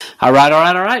All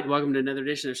right. Welcome to another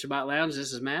edition of Shabbat Lounge.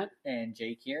 This is Matt. And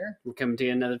Jake here. We're coming to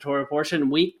you another Torah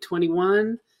portion, week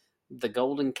 21, the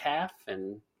golden calf,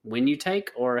 and when you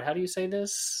take, or how do you say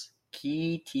this?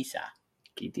 Ki tisa.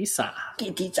 Ki tisa.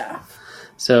 Ki tisa.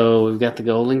 So we've got the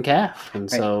golden calf, and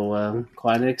so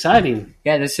quite exciting.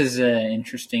 Yeah, this is an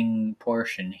interesting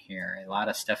portion here. A lot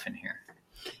of stuff in here.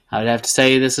 I would have to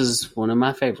say this is one of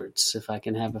my favorites. If I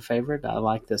can have a favorite, I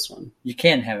like this one. You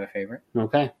can have a favorite.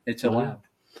 Okay. It's allowed.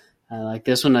 I like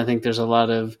this one. I think there's a lot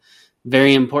of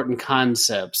very important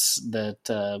concepts that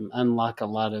unlock a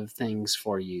lot of things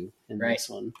for you in this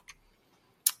one.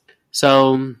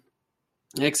 So,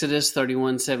 Exodus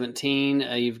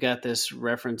 31:17, you've got this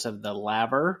reference of the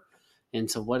laver. And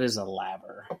so what is a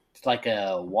laver? It's like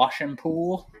a washing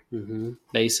pool. Mm-hmm.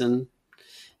 Basin.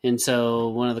 And so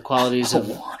one of the qualities of...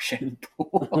 washing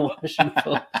pool. Washing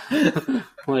pool.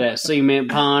 What, that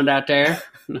cement pond out there?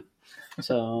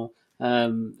 So...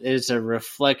 it's a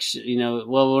reflection,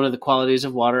 one of the qualities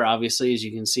of water, obviously, is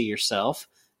you can see yourself.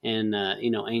 And,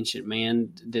 ancient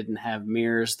man didn't have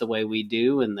mirrors the way we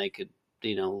do, and they could,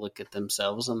 look at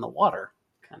themselves in the water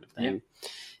kind of thing.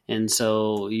 Yeah. And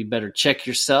so you better check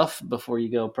yourself before you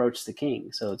go approach the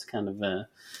king. So it's kind of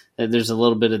there's a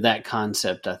little bit of that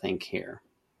concept, I think, here.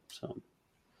 So,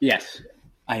 yes,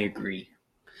 I agree.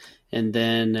 And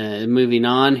then moving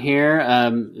on here,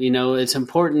 it's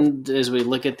important as we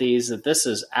look at these that this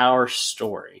is our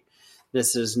story.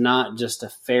 This is not just a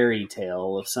fairy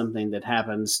tale of something that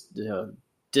happens to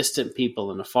distant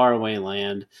people in a faraway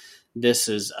land. This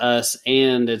is us,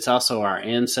 and it's also our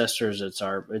ancestors.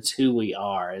 It's who we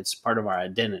are. It's part of our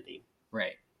identity.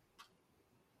 Right.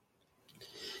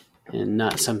 And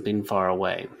not something far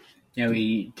away. Yeah,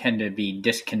 we tend to be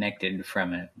disconnected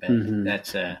from it, but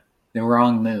that's the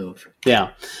wrong move.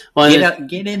 Yeah. Well,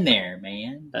 get in there,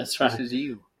 man. That's right. This is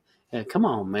you. Yeah, come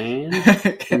on, man.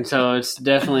 And so it's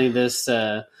definitely this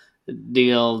deal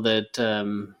that,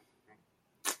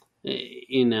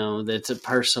 that's a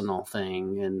personal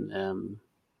thing. And,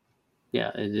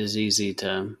 it is easy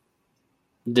to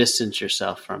distance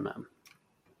yourself from it.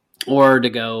 Or to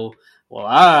go, well,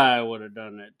 I would have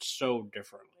done it so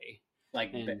differently.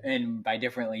 And by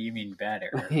differently, you mean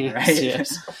better, yes, right?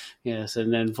 Yes.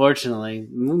 And unfortunately,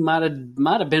 we might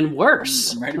have been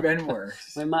worse. Might have been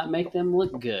worse. We might make them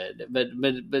look good, but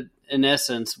in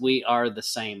essence, we are the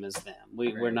same as them.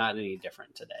 We're not any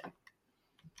different today.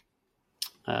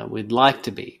 We'd like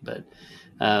to be, but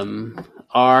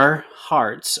our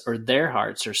hearts or their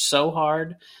hearts are so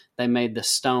hard they made the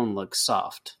stone look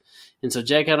soft. And so,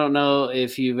 Jake, I don't know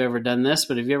if you've ever done this,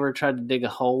 but have you ever tried to dig a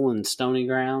hole in stony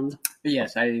ground?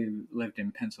 Yes, I lived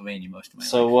in Pennsylvania most of my life.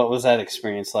 So what was that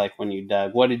experience like when you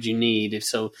dug? What did you need?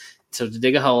 So to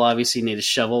dig a hole, obviously you need a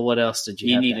shovel. What else did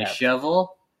you have? You need a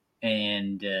shovel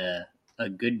and a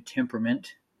good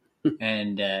temperament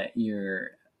and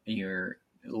your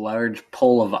large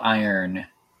pole of iron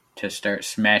to start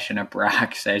smashing up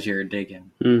rocks as you're digging.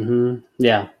 Mm-hmm.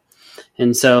 Yeah.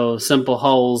 And so simple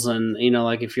holes and,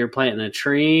 like if you're planting a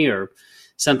tree or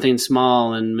something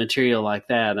small and material like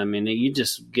that, I mean, you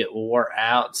just get wore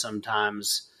out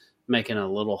sometimes making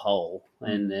a little hole.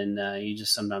 And then you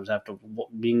just sometimes have to,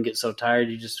 you can get so tired,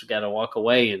 you just got to walk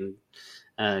away and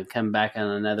come back on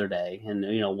another day. And,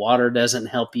 water doesn't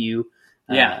help you.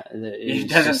 Yeah. It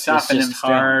doesn't soften It's just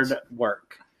hard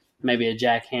work. Maybe a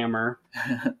jackhammer.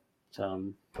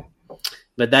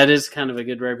 But that is kind of a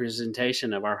good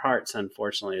representation of our hearts,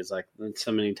 unfortunately. It's like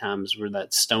so many times we're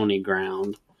that stony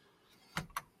ground.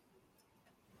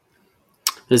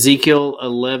 Ezekiel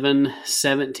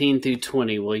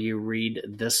 11:17-20. Will you read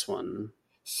this one?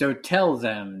 So tell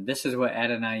them, this is what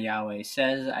Adonai Yahweh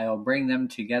says, I will bring them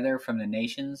together from the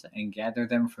nations and gather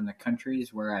them from the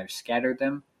countries where I've scattered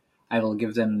them. I will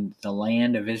give them the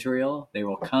land of Israel. They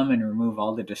will come and remove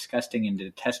all the disgusting and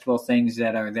detestable things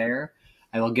that are there.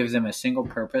 I will give them a single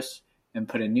purpose and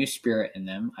put a new spirit in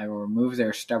them. I will remove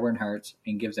their stubborn hearts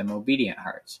and give them obedient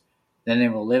hearts. Then they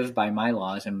will live by my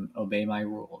laws and obey my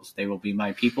rules. They will be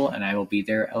my people, and I will be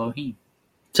their Elohim.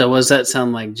 So what does that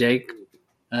sound like, Jake?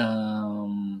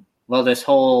 Well, this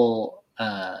whole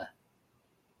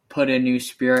put a new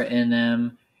spirit in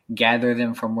them, gather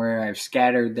them from where I've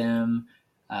scattered them.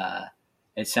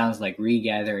 It sounds like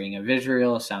regathering of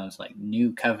Israel. It sounds like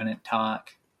new covenant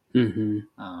talk. Mm-hmm.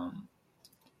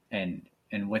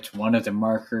 And what's one of the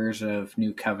markers of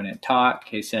new covenant talk?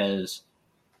 He says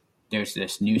there's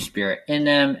this new spirit in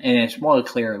them, and it's more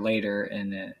clear later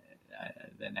in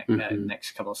the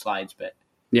next couple of slides. But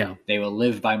yeah, they will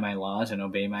live by my laws and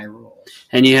obey my rules.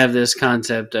 And you have this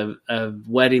concept of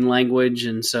wedding language,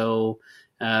 and so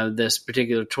this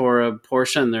particular Torah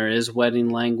portion, there is wedding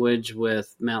language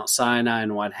with Mount Sinai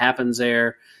and what happens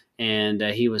there. And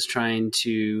he was trying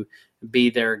to be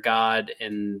their God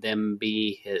and them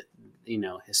be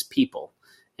his people.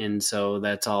 And so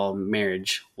that's all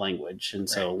marriage language. And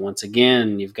so once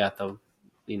again, you've got the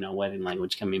wedding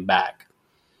language coming back.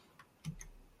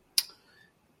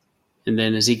 And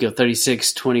then Ezekiel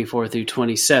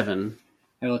 36:24-27.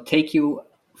 I will take you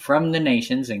from the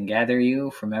nations and gather you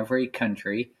from every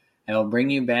country. I will bring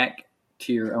you back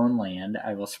to your own land.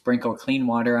 I will sprinkle clean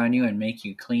water on you and make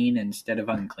you clean instead of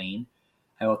unclean.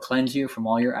 I will cleanse you from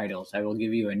all your idols. I will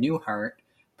give you a new heart,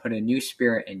 put a new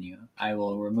spirit in you. I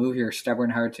will remove your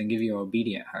stubborn hearts and give you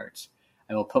obedient hearts.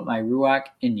 I will put my Ruach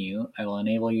in you. I will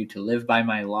enable you to live by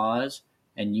my laws,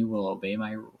 and you will obey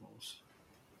my rules.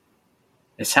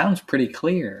 It sounds pretty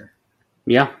clear.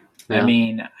 Yeah. I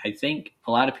mean, I think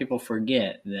a lot of people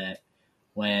forget that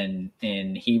when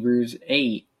in Hebrews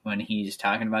 8, when he's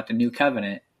talking about the new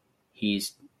covenant,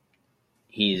 he's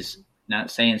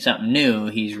not saying something new.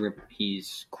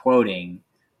 He's quoting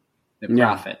the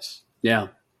prophets. Yeah.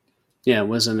 It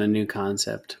wasn't a new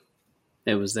concept.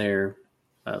 It was there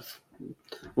a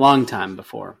long time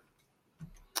before.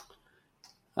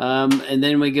 And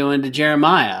then we go into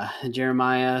Jeremiah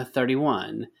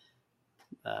 31.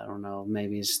 I don't know,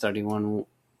 maybe it's 31.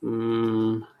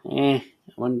 I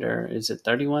wonder, is it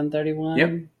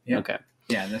 31:31? Yep. Okay.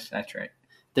 Yeah, that's right.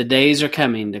 The days are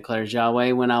coming, declares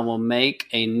Yahweh, when I will make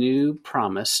a new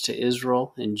promise to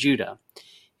Israel and Judah.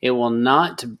 It will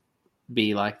not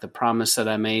be like the promise that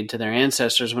I made to their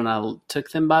ancestors when I took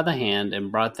them by the hand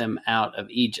and brought them out of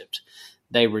Egypt.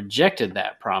 They rejected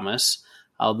that promise,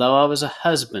 although I was a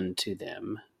husband to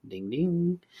them. Ding,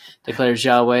 ding, declares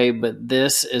Yahweh. But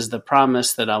this is the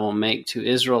promise that I will make to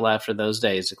Israel after those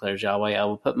days, declares Yahweh. I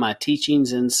will put my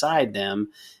teachings inside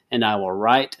them, and I will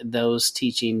write those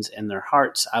teachings in their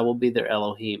hearts. I will be their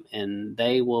Elohim, and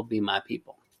they will be my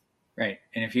people. Right.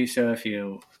 And if you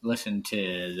listen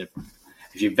to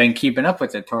if you've been keeping up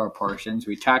with the Torah portions,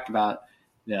 we talked about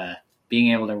the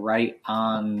being able to write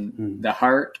on the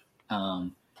heart,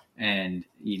 and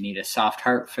you need a soft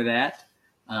heart for that.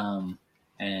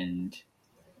 And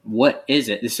what is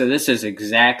it? So this is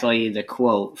exactly the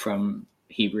quote from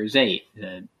Hebrews 8,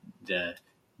 the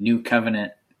New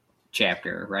Covenant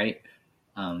chapter, right?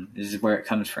 This is where it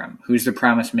comes from. Who's the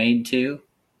promise made to?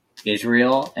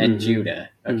 Israel and Judah.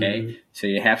 Okay, so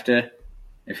you have to,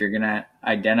 if you're going to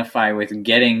identify with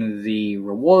getting the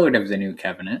reward of the New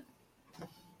Covenant,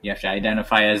 you have to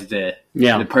identify as the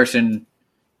person,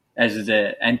 as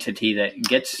the entity that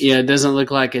gets. Yeah, it doesn't look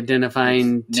like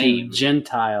identifying to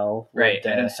Gentile. Right,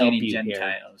 I don't see any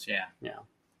Gentiles. Here. Yeah.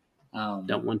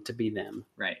 Don't want to be them.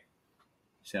 Right.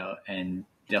 So, and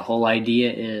the whole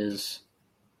idea is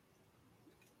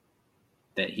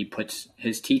that he puts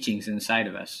his teachings inside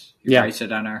of us. He writes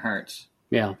it on our hearts.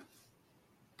 Yeah.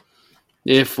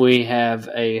 If we have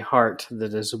a heart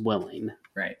that is willing.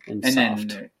 Right. And soft.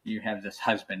 Then you have this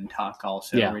husband talk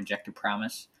also, reject a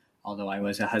promise, although I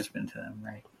was a husband to them,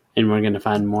 right? And we're going to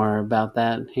find more about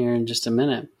that here in just a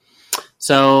minute.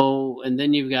 So, and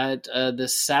then you've got the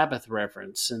Sabbath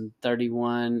reference in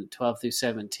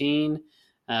 31:12-17.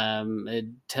 It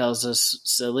tells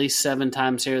us at least 7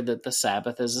 times here that the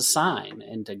Sabbath is a sign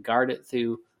and to guard it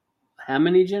through how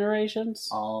many generations?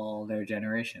 All their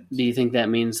generations. Do you think that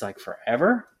means like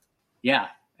forever? Yeah.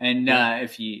 And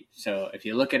if you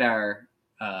look at our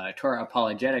Torah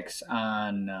apologetics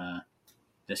on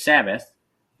the Sabbath,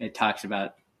 it talks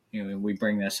about, we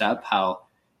bring this up, how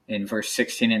in verse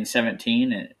 16 and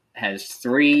 17, it has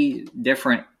 3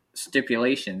 different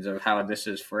stipulations of how this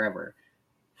is forever.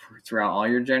 Throughout all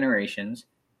your generations,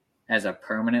 as a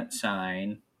permanent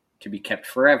sign to be kept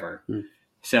forever.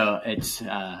 So it's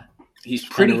he's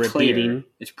pretty clear.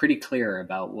 It's pretty clear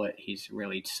about what he's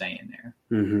really saying there.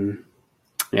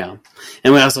 Yeah,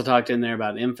 and we also talked in there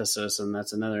about emphasis, and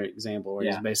that's another example where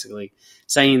he's basically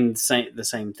saying the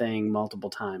same thing multiple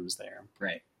times there.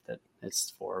 Right, that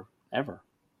it's forever.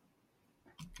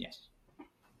 Yes.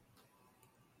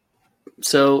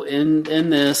 So in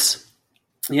this,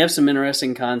 you have some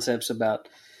interesting concepts about.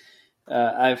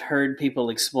 I've heard people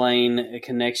explain a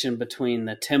connection between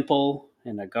the temple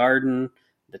and a garden,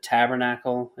 the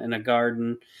tabernacle and a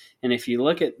garden. And if you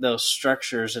look at those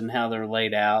structures and how they're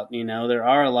laid out, there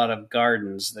are a lot of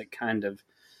gardens that kind of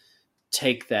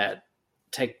take that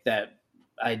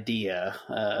idea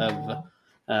of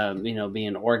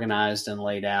being organized and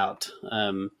laid out.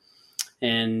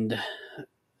 And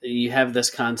you have this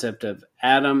concept of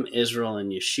Adam, Israel,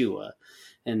 and Yeshua.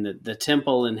 And the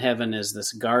temple in heaven is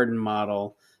this garden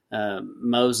model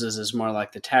Moses is more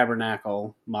like the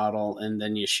tabernacle model, and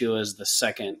then Yeshua is the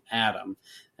second Adam.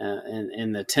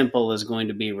 And the temple is going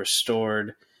to be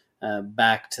restored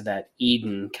back to that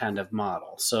Eden kind of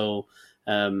model. So,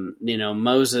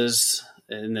 Moses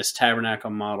in this tabernacle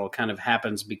model kind of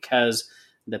happens because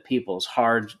the people's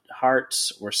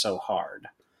hearts were so hard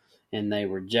and they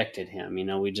rejected him.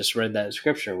 We just read that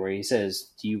scripture where he says,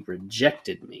 "You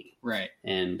rejected me." Right.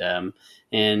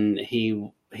 And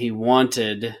he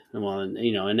wanted,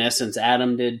 in essence,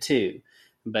 Adam did too,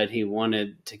 but he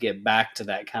wanted to get back to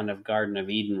that kind of Garden of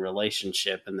Eden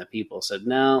relationship. And the people said,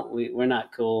 "No, we're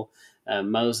not cool.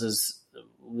 Moses,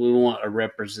 we want a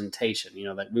representation,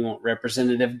 that we want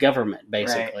representative government,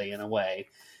 basically, right, in a way,"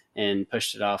 and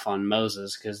pushed it off on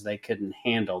Moses because they couldn't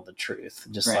handle the truth.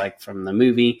 Just right, like from the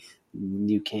movie,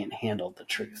 you can't handle the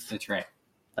truth. That's right.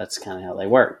 That's kind of how they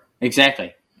work.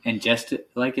 Exactly. And just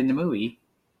like in the movie,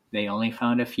 they only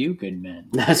found a few good men.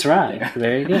 That's right. There.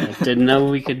 Very good. Didn't know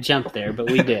we could jump there, but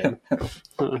we did.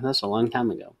 That's a long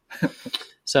time ago.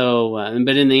 So,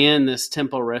 but in the end, this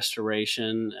temple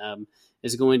restoration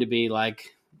is going to be like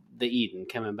the Eden,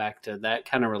 coming back to that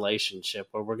kind of relationship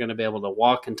where we're going to be able to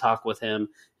walk and talk with him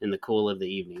in the cool of the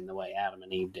evening, the way Adam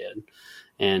and Eve did.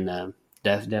 And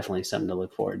definitely something to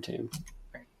look forward to.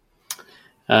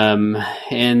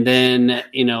 And then,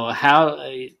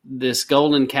 how this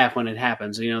golden calf, when it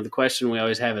happens, the question we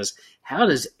always have is, how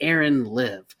does Aaron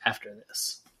live after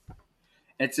this?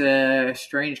 It's a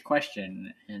strange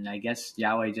question, and I guess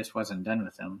Yahweh just wasn't done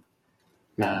with him.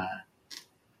 No.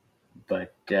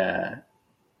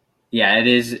 Yeah, it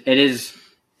is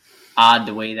odd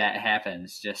the way that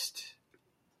happens. Just,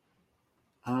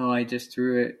 I just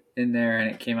threw it in there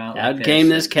and it came out. Out came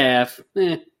this calf.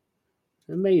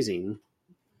 Amazing.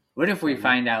 What if we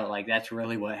find out that's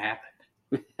really what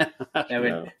happened?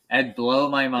 That'd blow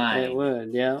my mind. It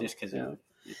would, yeah. Just because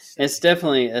it's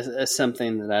definitely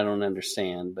something that I don't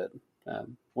understand, but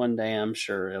one day I'm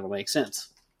sure it'll make sense.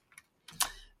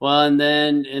 Well, and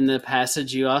then in the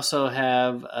passage, you also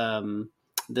have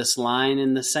this line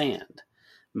in the sand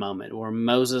moment where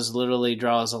Moses literally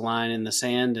draws a line in the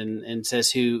sand and says,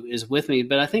 "Who is with me?"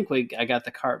 But I think I got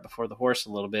the cart before the horse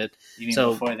a little bit. You mean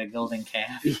before the golden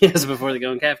calf? Yes, before the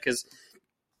golden calf, because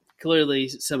clearly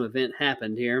some event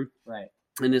happened here. Right.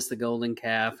 And it's the golden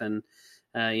calf, and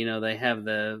they have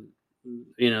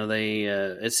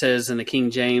it says in the King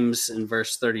James in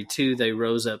verse 32, they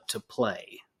rose up to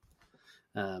play.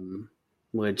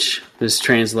 Which is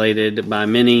translated by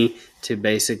many to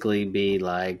basically be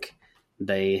like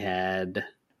they had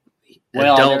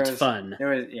adult fun.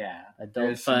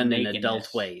 Adult fun in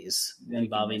adult ways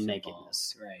involving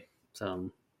nakedness. Right. So,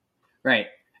 right.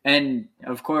 And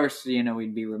of course,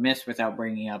 we'd be remiss without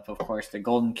bringing up, of course, the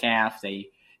golden calf.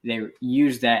 They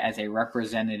used that as a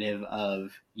representative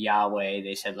of Yahweh.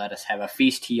 They said, "Let us have a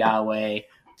feast to Yahweh,"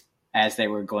 as they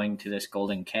were going to this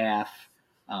golden calf.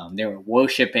 They were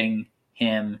worshiping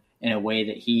him in a way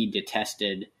that he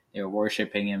detested. They were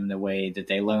worshiping him the way that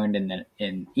they learned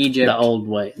in Egypt,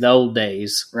 the old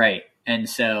days, right? And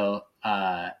so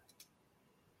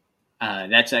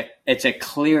it's a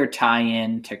clear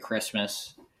tie-in to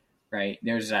Christmas, right?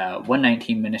 There's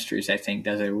 119 Ministries, I think,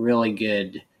 does a really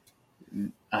good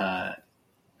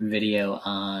video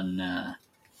on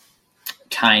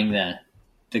tying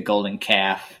the golden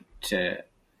calf to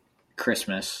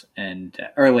Christmas. And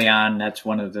early on, that's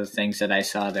one of the things that I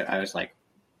saw that I was like,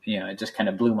 it just kind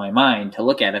of blew my mind to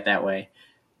look at it that way.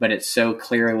 But it's so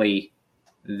clearly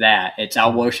that it's,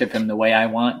 I'll worship him the way I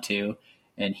want to,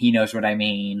 and he knows what I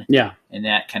mean. Yeah. And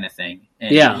that kind of thing.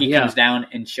 And he comes down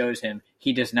and shows him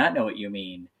he does not know what you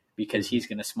mean, because he's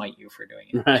going to smite you for doing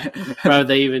it. Right. Or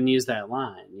they even use that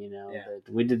line, that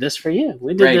we did this for you.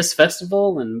 We did this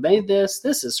festival and made this.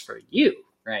 This is for you.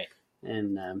 Right.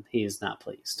 And he is not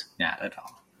pleased. Not at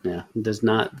all. Yeah, does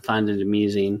not find it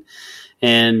amusing.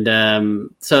 And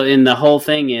so in the whole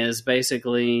thing is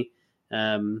basically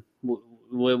we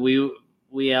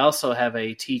also have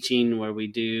a teaching where we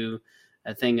do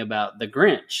a thing about the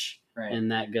Grinch. Right.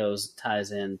 And that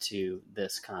ties into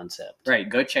this concept. Right.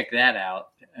 Go check that out.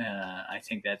 I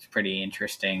think that's pretty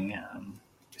interesting.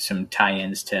 Some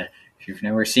tie-ins to, if you've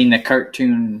never seen the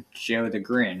cartoon show The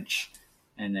Grinch,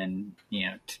 and then,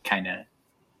 to kind of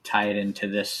tie it into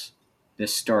this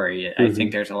story, mm-hmm. I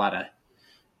think there's a lot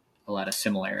of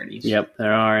similarities. Yep,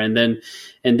 there are. And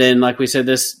then like we said,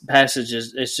 this passage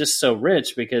is just so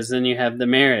rich, because then you have the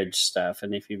marriage stuff.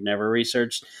 And if you've never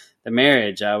researched the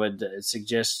marriage, I would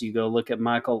suggest you go look at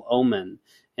Michael Oman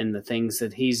and the things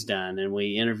that he's done. And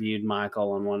we interviewed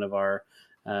Michael on one of our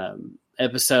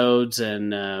episodes,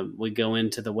 and we go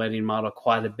into the wedding model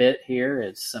quite a bit here.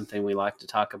 It's something we like to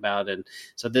talk about. And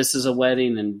so this is a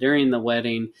wedding, and during the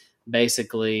wedding,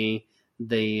 basically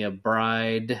the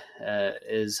bride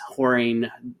is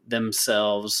whoring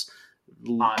themselves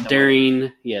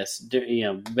during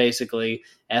basically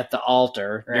at the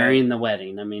altar during the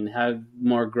wedding. I mean, how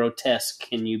more grotesque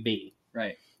can you be?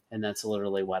 Right. And that's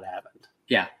literally what happened.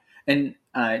 Yeah. And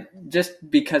just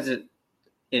because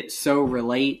it so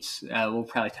relates, we'll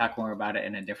probably talk more about it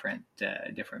in a different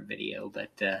video, but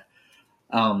that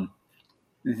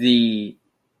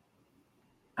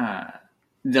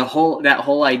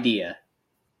whole idea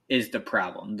is the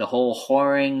problem. The whole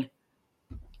whoring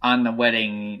on the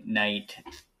wedding night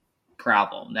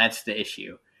problem. That's the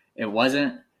issue. It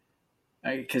wasn't,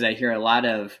 because I hear a lot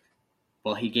of,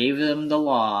 well, he gave them the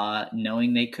law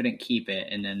knowing they couldn't keep it,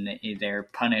 and then they're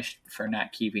punished for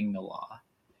not keeping the law.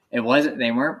 They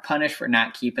weren't punished for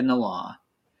not keeping the law.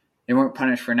 They weren't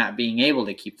punished for not being able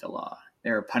to keep the law. They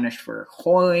were punished for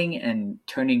whoring and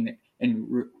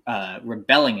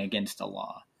rebelling against the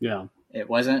law. Yeah. It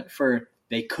wasn't for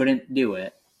they couldn't do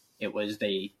it. It was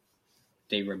they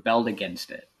rebelled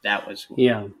against it. That was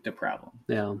the problem.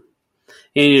 Yeah.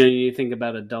 And you think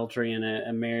about adultery in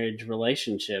a marriage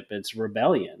relationship, it's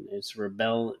rebellion. It's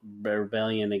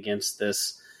rebellion against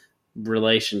this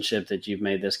relationship that you've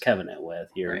made this covenant with.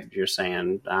 You're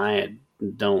saying, I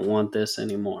don't want this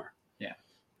anymore. Yeah.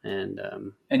 And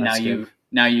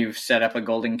now you've set up a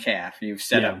golden calf. You've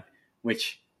set up,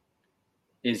 which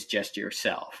is just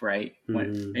yourself, right?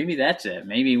 Mm-hmm. Maybe that's it.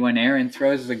 Maybe when Aaron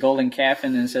throws the golden calf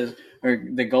in and says, or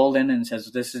the golden, and says,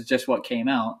 this is just what came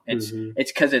out. It's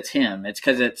because it's him. It's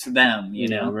because it's them, you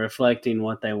know? Reflecting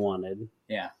what they wanted.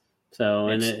 Yeah. So,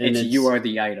 it's you are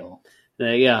the idol.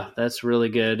 Yeah, that's really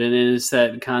good. And it's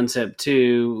that concept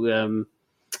too,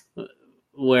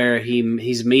 where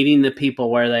he's meeting the people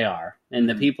where they are, and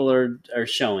the people are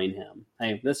showing him,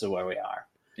 hey, this is where we are.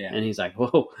 Yeah. And he's like,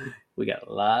 whoa, we got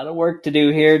a lot of work to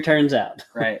do here, it turns out.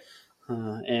 Right.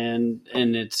 And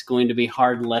it's going to be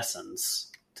hard lessons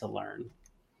to learn.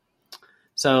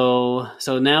 So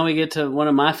now we get to one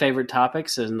of my favorite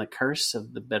topics, and the curse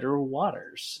of the bitter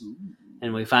waters.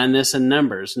 And we find this in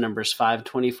Numbers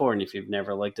 5:24. And if you've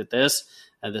never looked at this,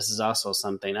 this is also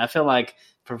something I feel like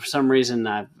for some reason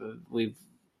I've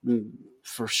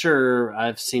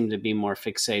seemed to be more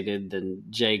fixated than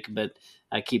Jake, but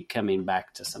I keep coming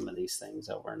back to some of these things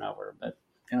over and over. But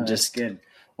that's good.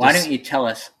 Why don't you tell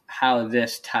us how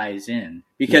this ties in?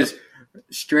 Because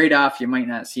straight off, you might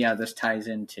not see how this ties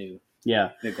into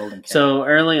the golden calf. So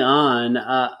early on,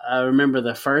 I remember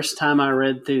the first time I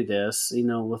read through this,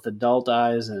 with adult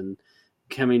eyes and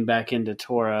coming into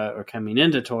Torah,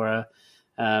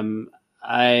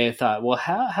 I thought, well,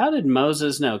 how did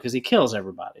Moses know? Because he kills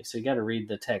everybody. So you got to read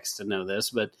the text to know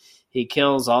this. But he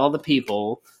kills all the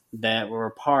people that were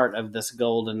part of this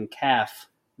golden calf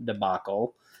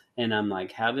debacle. And I'm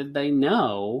like, how did they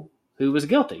know who was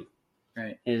guilty?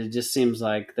 Right. And it just seems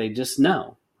like they just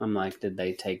know. I'm like, did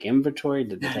they take inventory?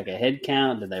 Did they take a head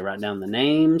count? Did they write down the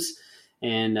names?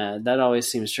 And that always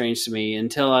seemed strange to me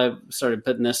until I started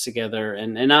putting this together.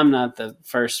 And I'm not the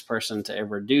first person to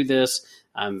ever do this.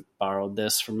 I borrowed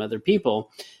this from other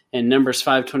people. In Numbers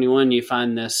 5:21, you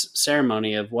find this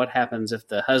ceremony of what happens if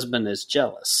the husband is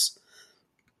jealous.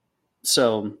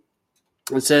 So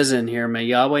it says in here, may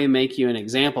Yahweh make you an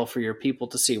example for your people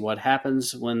to see what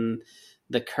happens when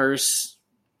the curse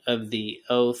of the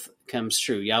oath comes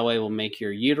true. Yahweh will make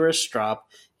your uterus drop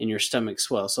and your stomach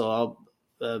swell. So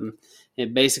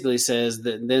it basically says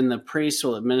that then the priest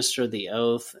will administer the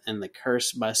oath and the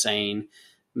curse by saying,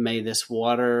 may this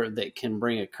water that can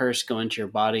bring a curse go into your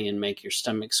body and make your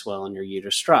stomach swell and your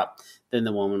uterus drop. Then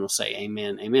the woman will say,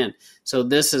 amen, amen. So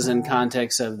this is in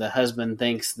context of the husband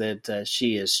thinks that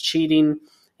she is cheating,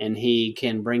 and he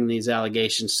can bring these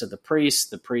allegations to the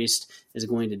priest. The priest is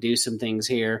going to do some things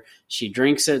here. She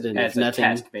drinks it, and if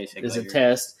nothing is a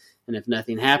test, and if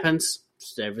nothing happens,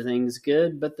 everything's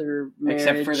good, but their marriage,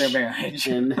 except for their marriage,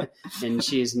 and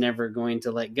she's never going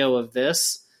to let go of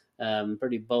this.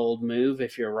 Pretty bold move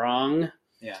if you're wrong,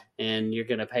 and you're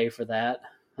going to pay for that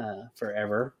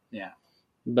forever. Yeah,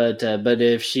 but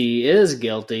if she is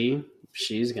guilty,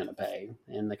 she's going to pay,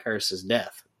 and the curse is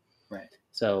death. Right.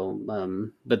 So,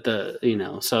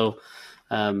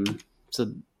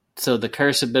 so the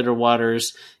curse of bitter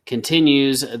waters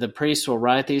continues. The priest will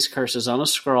write these curses on a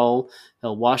scroll.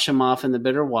 He'll wash them off in the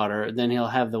bitter water. Then he'll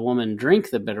have the woman drink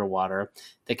the bitter water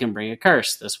that can bring a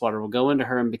curse. This water will go into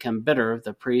her and become bitter.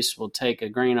 The priest will take a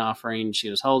grain offering she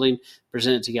was holding,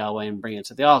 present it to Yahweh, and bring it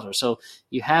to the altar. So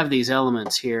you have these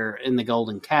elements here in the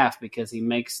golden calf because he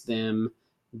makes them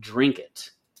drink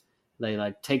it. They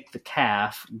like take the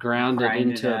calf, grind it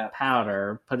into a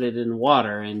powder, put it in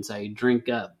water, and say, drink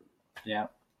up. Yeah.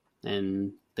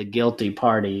 And the guilty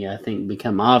party, I think,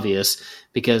 become obvious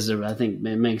because I think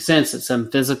it makes sense that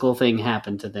some physical thing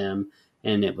happened to them,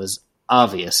 and it was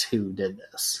obvious who did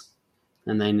this,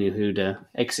 and they knew who to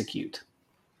execute.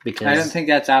 Because I don't think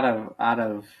that's out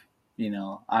of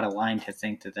line to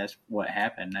think that that's what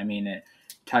happened. I mean, it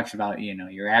talks about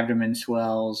your abdomen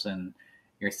swells and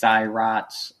your thigh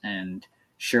rots, and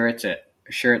sure it's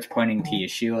pointing to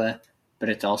Yeshua, but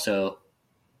it's also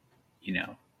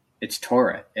it's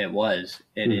Torah. It was.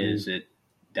 It mm-hmm. is. It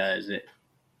does. It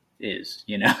is.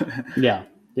 Yeah.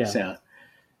 Yeah. So.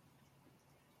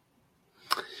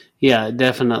 Yeah,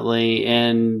 definitely,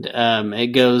 and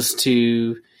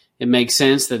it makes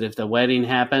sense that if the wedding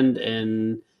happened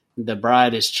and the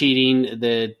bride is cheating,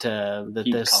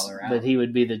 that he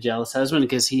would be the jealous husband,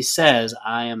 because he says,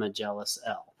 "I am a jealous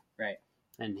El." Right.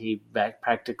 And he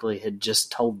practically had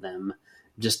just told them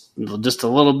just a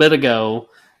little bit ago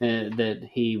that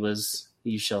he was,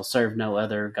 "You shall serve no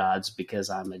other gods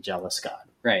because I'm a jealous God."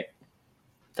 Right.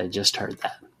 They just heard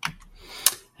that,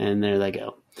 and there they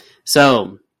go.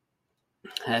 So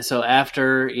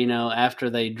after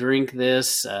they drink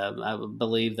this, I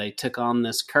believe they took on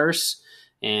this curse,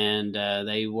 and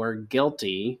they were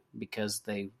guilty because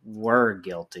they were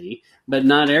guilty. But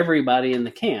not everybody in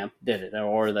the camp did it,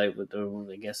 or they would.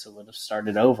 I guess it would have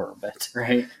started over. But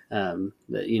right.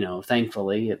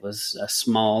 Thankfully, it was a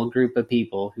small group of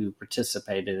people who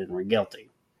participated and were guilty.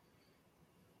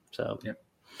 So, yep.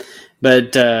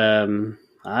 But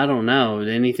I don't know.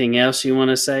 Anything else you want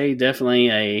to say?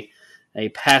 Definitely a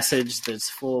passage that's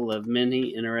full of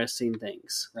many interesting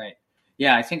things. Right.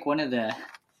 Yeah, I think one of the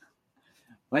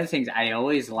things I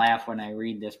always laugh when I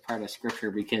read this part of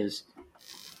Scripture, because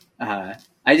I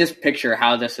just picture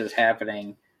how this is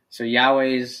happening. So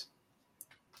Yahweh's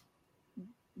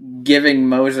giving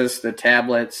Moses the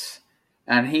tablets,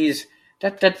 and he's,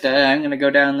 I'm going to go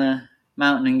down the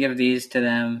mountain and give these to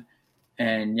them.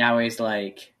 And Yahweh's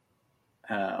like,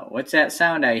 what's that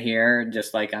sound I hear?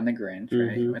 Just like on the Grinch,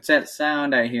 right? Mm-hmm. What's that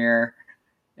sound I hear?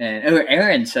 And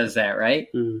Aaron says that, right?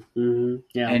 Mm-hmm.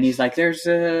 Yeah. And he's like,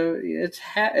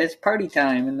 it's party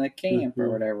time in the camp or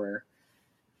whatever.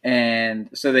 And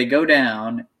so they go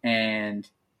down, and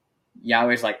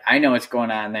Yahweh's like, I know what's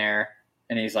going on there.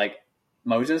 And he's like,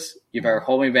 Moses, you better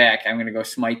hold me back. I'm going to go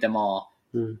smite them all.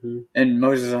 Mm-hmm. And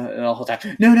Moses the whole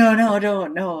time,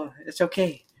 no, it's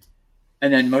okay.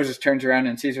 And then Moses turns around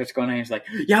and sees what's going on. He's like,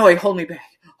 Yahweh, hold me back.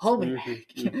 Hold me back.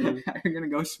 Mm-hmm. I'm going to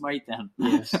go smite them.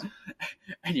 Yes.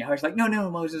 And Yahweh's like, no,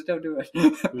 Moses, don't do it.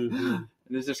 Mm-hmm.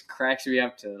 This just cracks me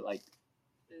up to, like,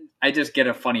 I just get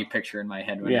a funny picture in my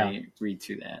head when I read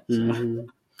through that. So. Mm-hmm.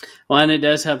 Well, and it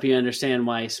does help you understand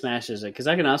why he smashes it. Because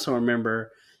I can also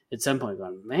remember at some point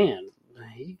going, man,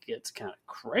 he gets kind of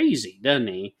crazy, doesn't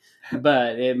he?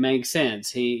 But it makes sense.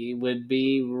 He would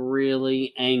be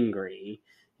really angry.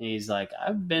 And he's like,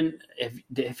 have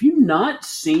you not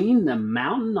seen the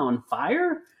mountain on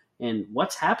fire and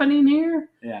what's happening here?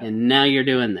 Yeah. And now you're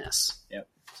doing this. Yep.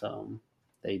 So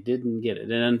they didn't get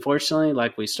it. And unfortunately,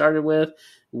 like we started with,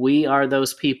 we are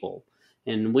those people.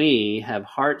 And we have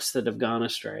hearts that have gone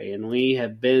astray. And we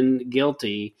have been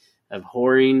guilty of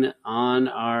whoring on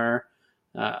our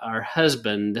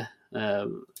husband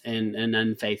and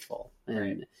unfaithful.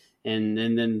 Right. And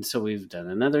then so we've done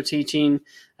another teaching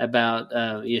about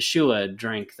Yeshua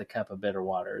drank the cup of bitter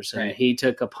waters, and he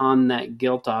took upon that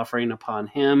guilt offering upon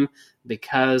him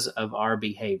because of our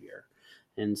behavior.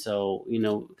 And so,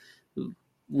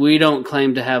 we don't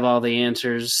claim to have all the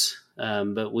answers,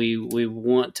 but we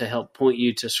want to help point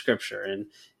you to Scripture.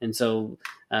 And so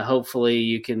hopefully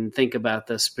you can think about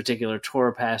this particular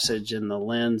Torah passage in the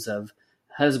lens of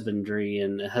husbandry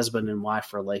and a husband and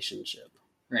wife relationship.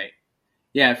 Right.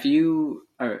 Yeah, if you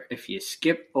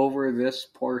skip over this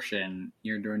portion,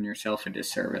 you're doing yourself a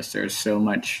disservice. There's so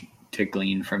much to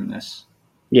glean from this.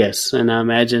 Yes, and I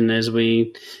imagine as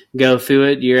we go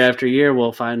through it year after year,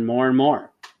 we'll find more and more.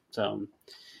 So,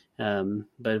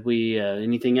 but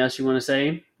anything else you want to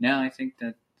say? No, I think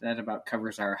that about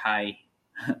covers our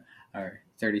our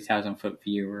 30,000 foot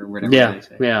view or whatever they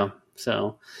say. Yeah.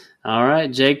 So, all right,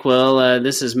 Jake. Well,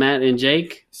 this is Matt and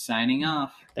Jake signing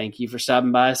off. Thank you for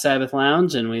stopping by Sabbath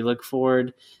Lounge, and we look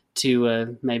forward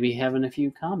to maybe having a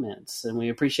few comments. And we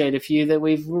appreciate a few that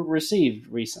we've received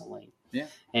recently. Yeah.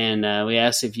 And we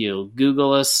ask if you'll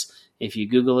Google us. If you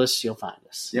Google us, you'll find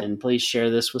us. Yep. And please share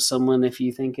this with someone if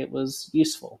you think it was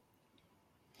useful.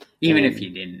 Even if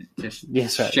you didn't, just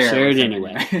share it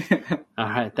anyway. All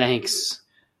right, thanks.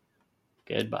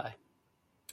 Goodbye.